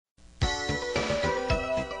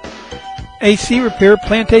AC Repair,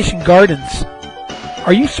 Plantation Gardens.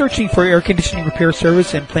 Are you searching for air conditioning repair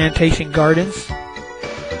service in Plantation Gardens?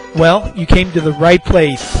 Well, you came to the right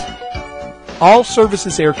place. All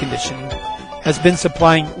Services Air Conditioning has been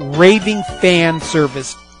supplying Raving Fan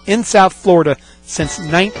Service in South Florida since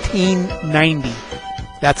 1990.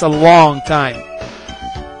 That's a long time.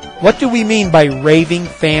 What do we mean by Raving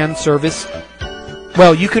Fan Service?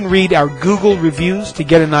 Well, you can read our Google reviews to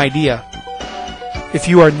get an idea. If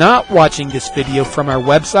you are not watching this video from our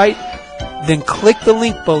website, then click the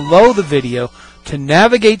link below the video to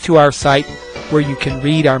navigate to our site where you can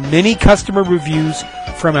read our many customer reviews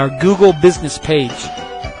from our Google business page.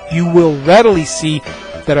 You will readily see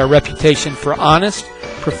that our reputation for honest,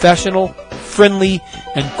 professional, friendly,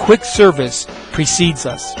 and quick service precedes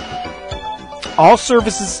us. All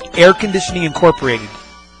Services Air Conditioning Incorporated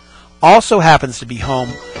also happens to be home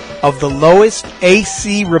of the lowest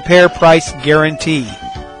AC repair price guarantee.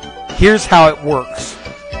 Here's how it works.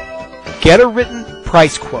 Get a written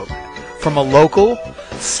price quote from a local,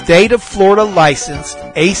 state of Florida licensed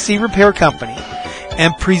AC repair company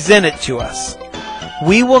and present it to us.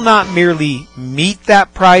 We will not merely meet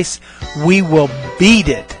that price, we will beat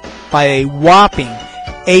it by a whopping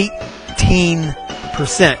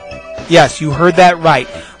 18%. Yes, you heard that right.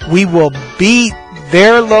 We will beat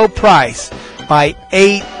their low price by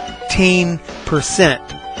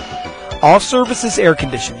 18%. All Services Air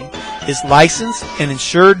Conditioning is licensed and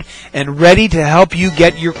insured and ready to help you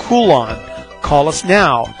get your cool on. Call us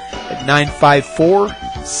now at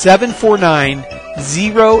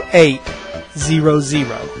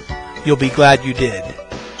 954-749-0800. You'll be glad you did.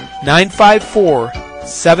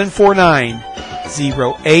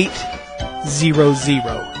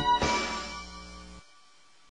 954-749-0800.